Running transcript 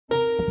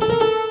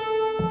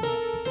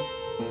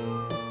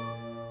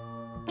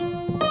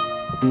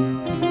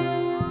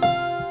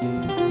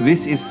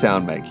This is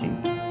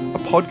Soundmaking, a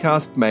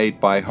podcast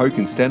made by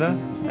Håkan Stenner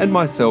and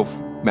myself,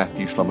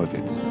 Matthew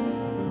Schlomowitz.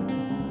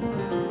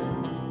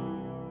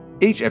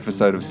 Each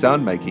episode of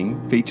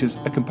Soundmaking features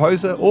a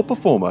composer or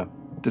performer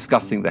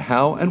discussing the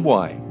how and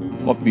why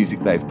of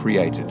music they've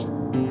created.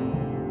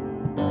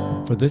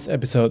 For this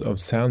episode of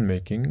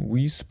Soundmaking,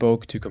 we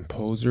spoke to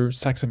composer,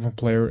 saxophone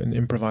player and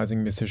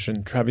improvising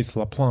musician Travis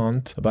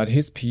LaPlante about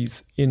his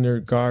piece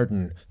Inner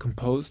Garden,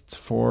 composed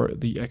for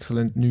the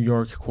excellent New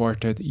York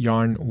quartet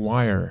Yarn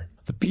Wire.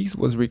 The piece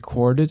was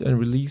recorded and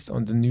released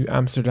on the New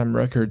Amsterdam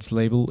Records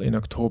label in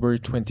October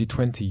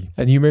 2020,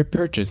 and you may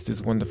purchase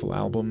this wonderful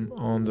album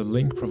on the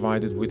link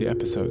provided with the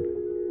episode.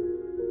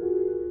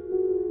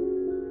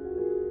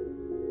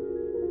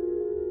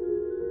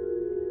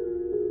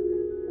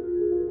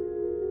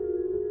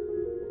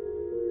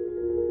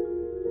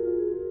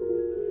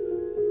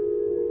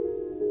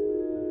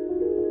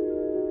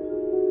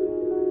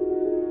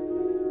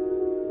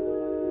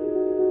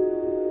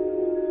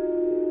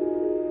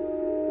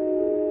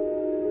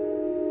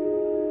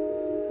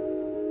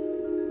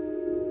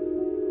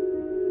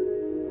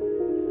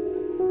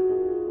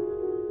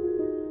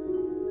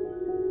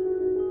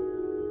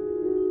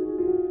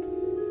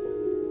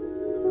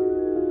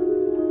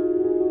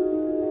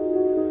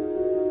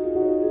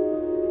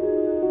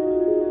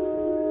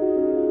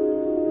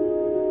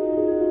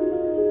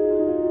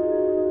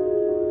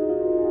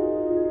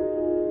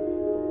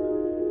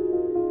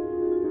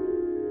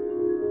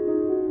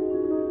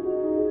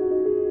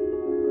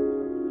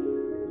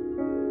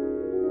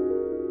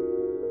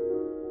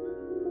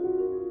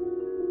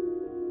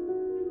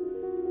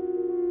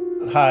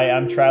 Hi,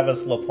 I'm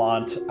Travis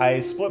LaPlante.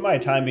 I split my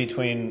time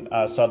between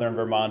southern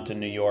Vermont and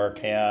New York,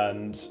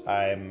 and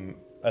I'm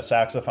a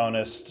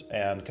saxophonist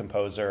and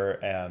composer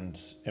and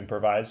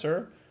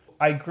improviser.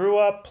 I grew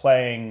up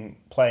playing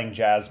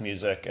jazz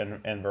music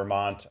in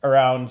Vermont.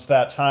 Around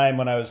that time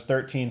when I was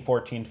 13,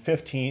 14,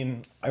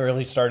 15, I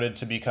really started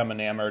to become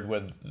enamored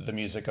with the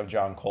music of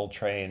John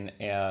Coltrane,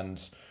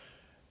 and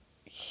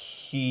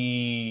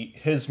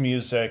his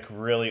music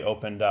really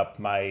opened up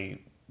my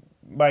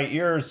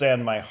ears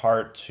and my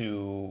heart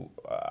to,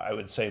 I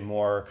would say,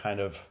 more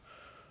kind of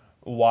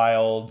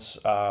wild,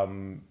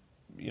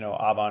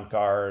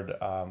 avant-garde,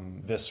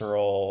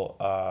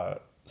 visceral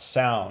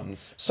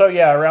sounds. So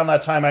yeah, around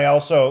that time, I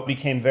also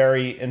became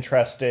very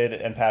interested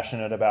and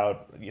passionate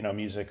about,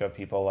 music of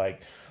people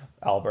like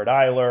Albert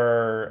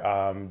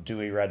Ayler,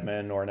 Dewey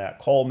Redman, Ornette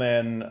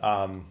Coleman,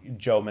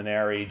 Joe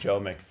Maneri, Joe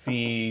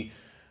McPhee,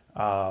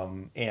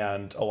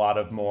 and a lot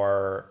of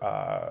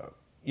more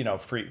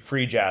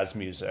free jazz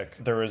music.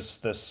 There was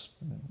this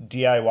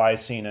DIY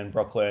scene in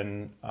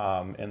Brooklyn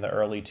in the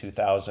early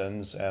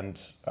 2000s,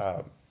 and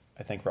I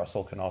think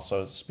Russell can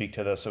also speak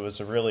to this. It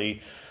was a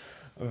really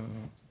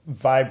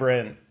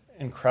vibrant,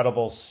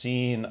 incredible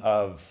scene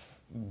of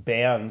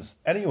bands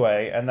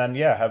anyway, and then,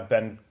 have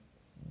been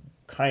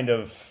kind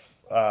of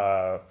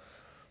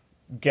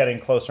getting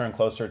closer and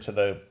closer to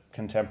the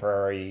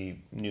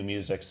contemporary new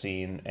music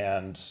scene,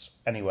 and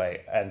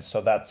so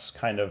that's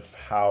kind of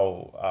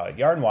how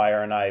Yarn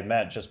Wire and I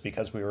met, just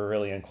because we were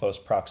really in close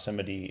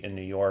proximity in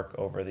New York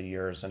over the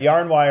years. And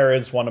Yarn Wire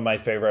is one of my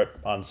favorite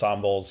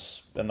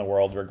ensembles in the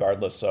world,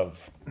 regardless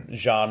of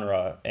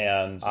genre,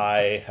 and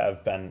I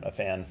have been a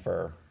fan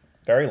for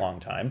a very long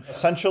time.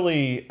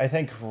 Essentially, I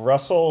think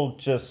Russell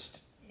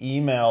just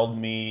emailed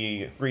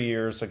me 3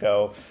 years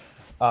ago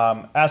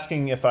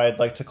asking if I'd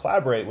like to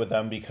collaborate with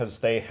them, because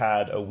they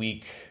had a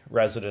week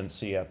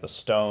residency at the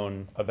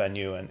Stone, a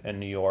venue in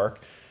New York.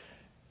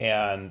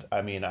 And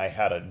I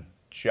had a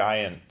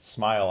giant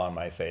smile on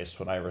my face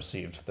when I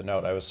received the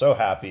note. I was so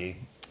happy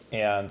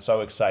and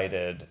so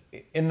excited.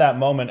 In that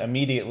moment,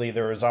 immediately,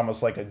 there was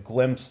almost like a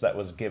glimpse that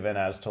was given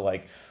as to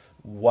like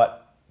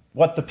what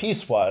the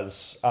piece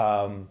was.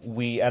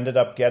 We ended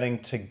up getting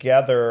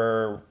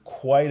together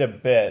quite a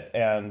bit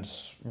and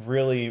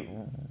really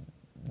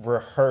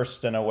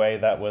rehearsed in a way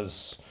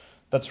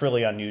that's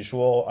really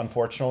unusual,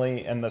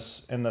 unfortunately, in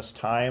this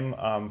time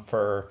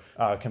for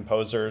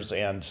composers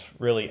and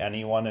really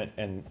anyone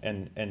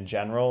in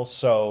general.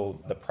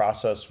 So the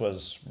process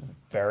was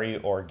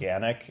very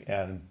organic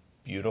and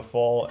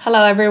beautiful.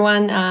 Hello,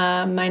 everyone.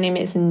 My name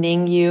is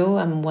Ning Yu.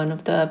 I'm one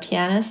of the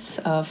pianists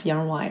of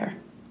Yarn Wire.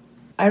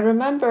 I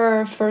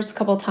remember first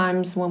couple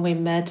times when we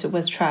met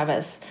with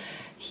Travis,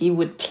 he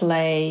would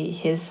play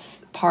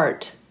his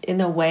part in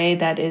a way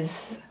that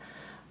is,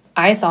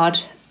 I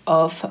thought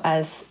of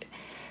as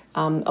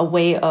a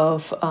way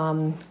of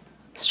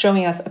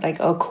showing us like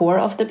a core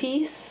of the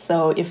piece.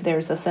 So if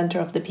there's a center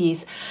of the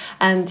piece,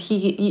 and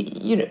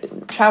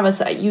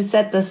Travis, you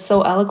said this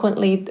so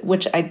eloquently,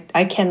 which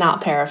I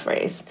cannot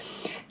paraphrase,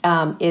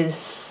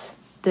 is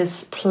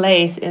this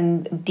place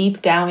in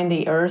deep down in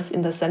the earth,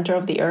 in the center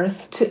of the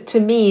earth. To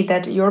me,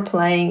 that you're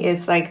playing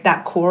is like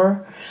that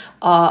core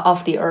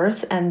of the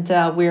earth, and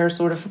we're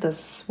sort of the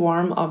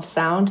swarm of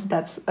sound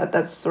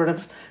that's sort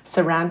of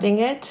surrounding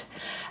it.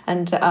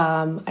 And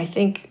I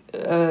think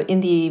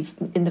in the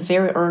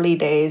very early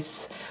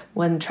days,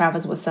 when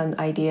Travis would send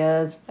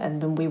ideas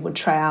and then we would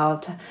try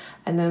out,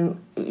 and then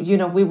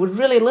we would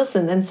really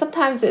listen. And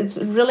sometimes it's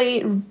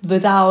really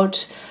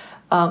without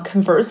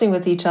conversing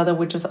with each other,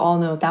 we just all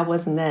know that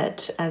wasn't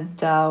it. And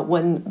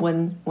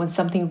when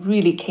something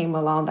really came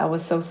along that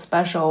was so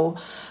special,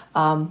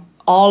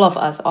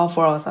 all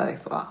four of us are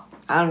like, wow,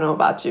 I don't know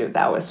about you,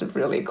 that was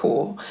really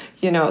cool,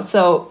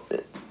 So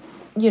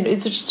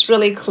it's just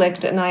really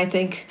clicked. And I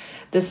think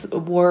this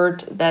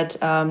word that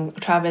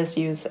Travis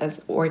used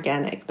as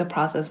organic, the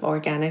process of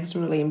organic, is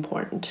really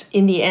important.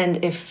 In the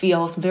end, it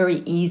feels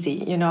very easy,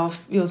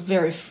 feels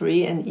very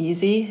free and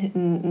easy,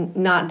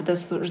 not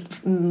this sort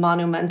of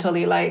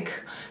monumentally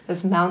like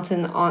this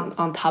mountain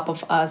on top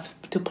of us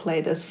to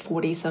play this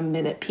 40-some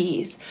minute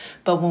piece.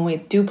 But when we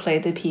do play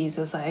the piece,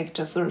 it's like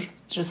just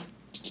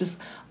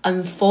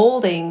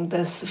unfolding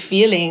this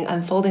feeling,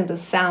 unfolding the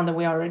sound that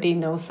we already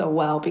know so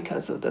well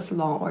because of this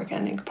long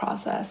organic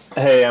process.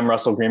 Hey, I'm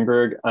Russell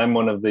Greenberg. I'm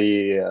one of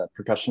the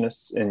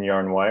percussionists in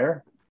Yarn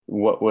Wire.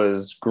 What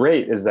was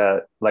great is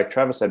that, like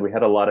Travis said, we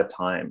had a lot of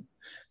time,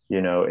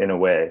 in a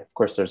way. Of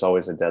course, there's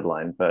always a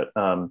deadline, but,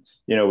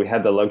 we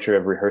had the luxury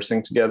of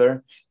rehearsing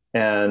together,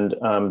 and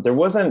there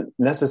wasn't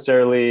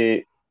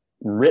necessarily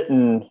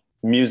written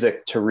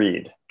music to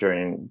read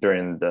during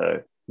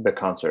the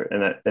concert,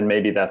 and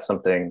maybe that's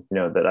something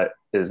that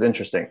is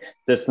interesting.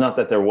 It's not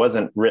that there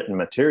wasn't written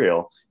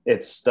material;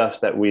 it's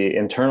stuff that we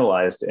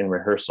internalized in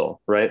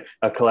rehearsal, right?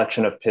 A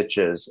collection of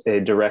pitches,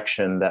 a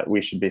direction that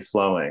we should be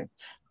flowing.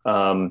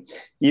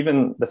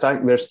 Even the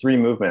fact there's 3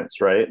 movements,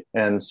 right?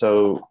 And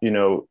so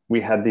we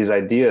had these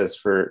ideas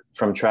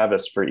from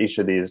Travis for each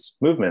of these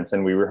movements,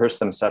 and we rehearsed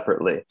them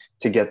separately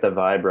to get the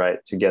vibe right,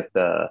 to get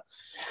the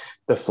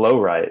flow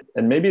right.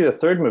 And maybe the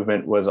 3rd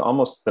movement was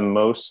almost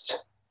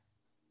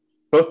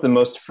both the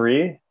most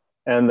free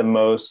and the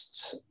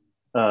most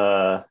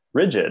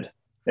rigid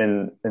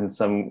in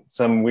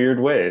some weird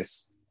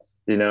ways,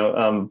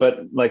 but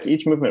like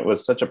each movement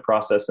was such a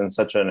process and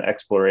such an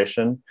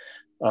exploration.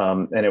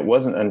 And it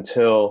wasn't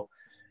until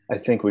I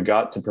think we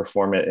got to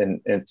perform it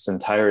in its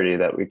entirety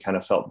that we kind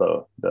of felt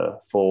the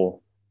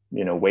full,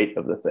 weight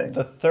of the thing.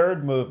 The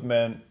 3rd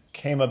movement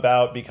came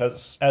about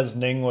because, as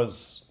Ning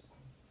was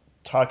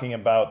talking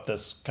about,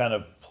 this kind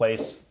of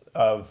place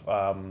of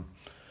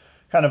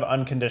kind of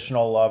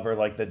unconditional love, or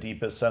like the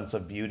deepest sense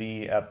of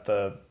beauty at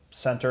the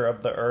center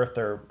of the earth,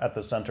 or at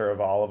the center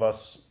of all of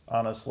us,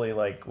 honestly,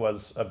 like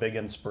was a big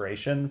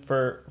inspiration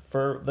for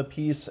the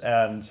piece.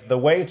 And the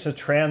way to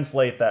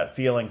translate that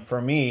feeling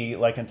for me,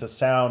 like into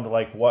sound,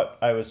 like what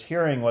I was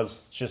hearing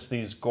was just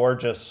these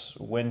gorgeous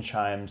wind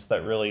chimes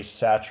that really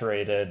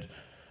saturated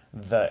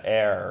the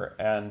air.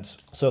 And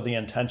so the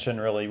intention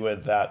really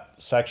with that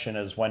section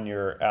is when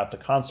you're at the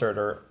concert,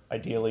 or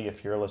ideally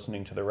if you're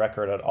listening to the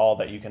record at all,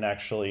 that you can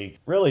actually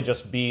really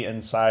just be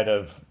inside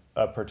of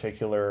a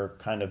particular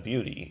kind of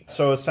beauty.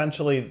 So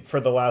essentially for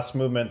the last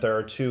movement, there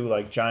are 2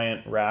 like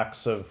giant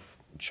racks of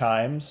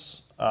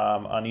chimes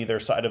on either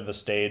side of the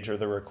stage or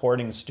the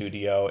recording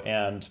studio,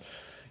 and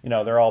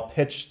they're all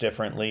pitched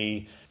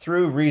differently.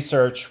 Through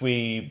research,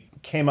 we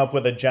came up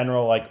with a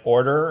general like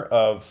order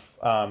of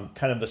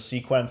kind of the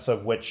sequence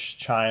of which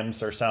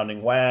chimes are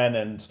sounding when,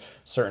 and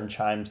certain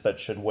chimes that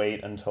should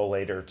wait until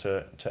later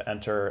to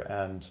enter.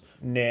 And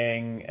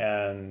Ning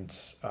and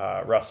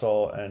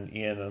Russell and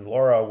Ian and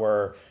Laura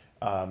were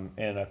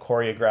in a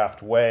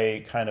choreographed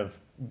way kind of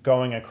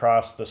going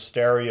across the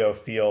stereo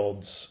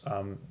fields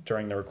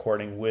during the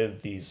recording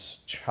with these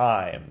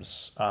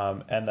chimes.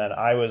 And then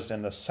I was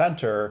in the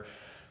center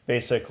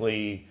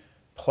basically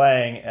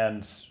playing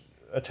and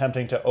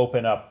attempting to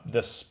open up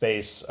this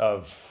space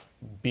of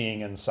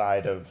being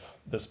inside of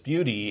this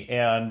beauty.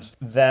 And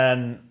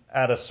then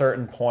at a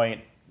certain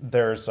point,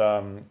 there's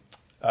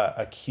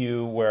a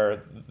cue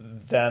where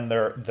then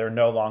they're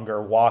no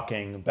longer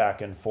walking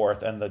back and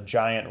forth, and the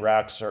giant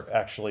racks are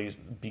actually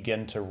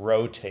begin to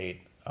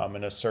rotate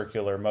in a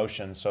circular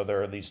motion. So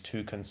there are these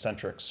 2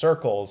 concentric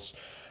circles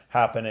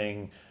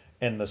happening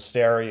in the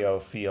stereo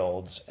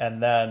fields.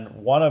 And then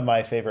one of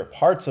my favorite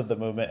parts of the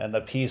movement and the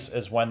piece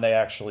is when they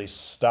actually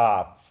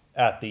stop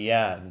at the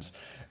end.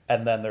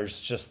 And then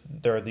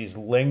there are these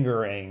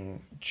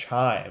lingering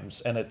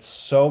chimes, and it's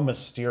so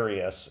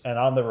mysterious. And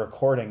on the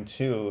recording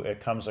too,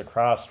 it comes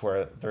across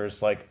where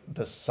there's like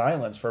this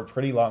silence for a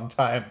pretty long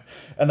time.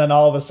 And then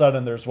all of a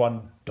sudden there's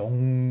one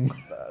dong.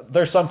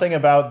 There's something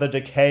about the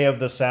decay of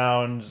the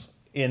sounds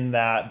in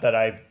that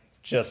I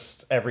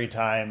just every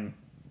time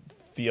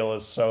feel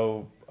is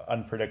so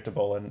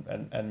unpredictable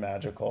and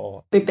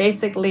magical. We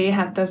basically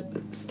have to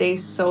stay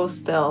so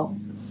still.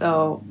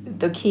 So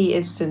the key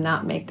is to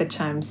not make the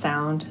chime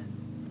sound.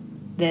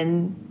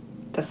 Then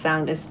the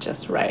sound is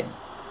just right.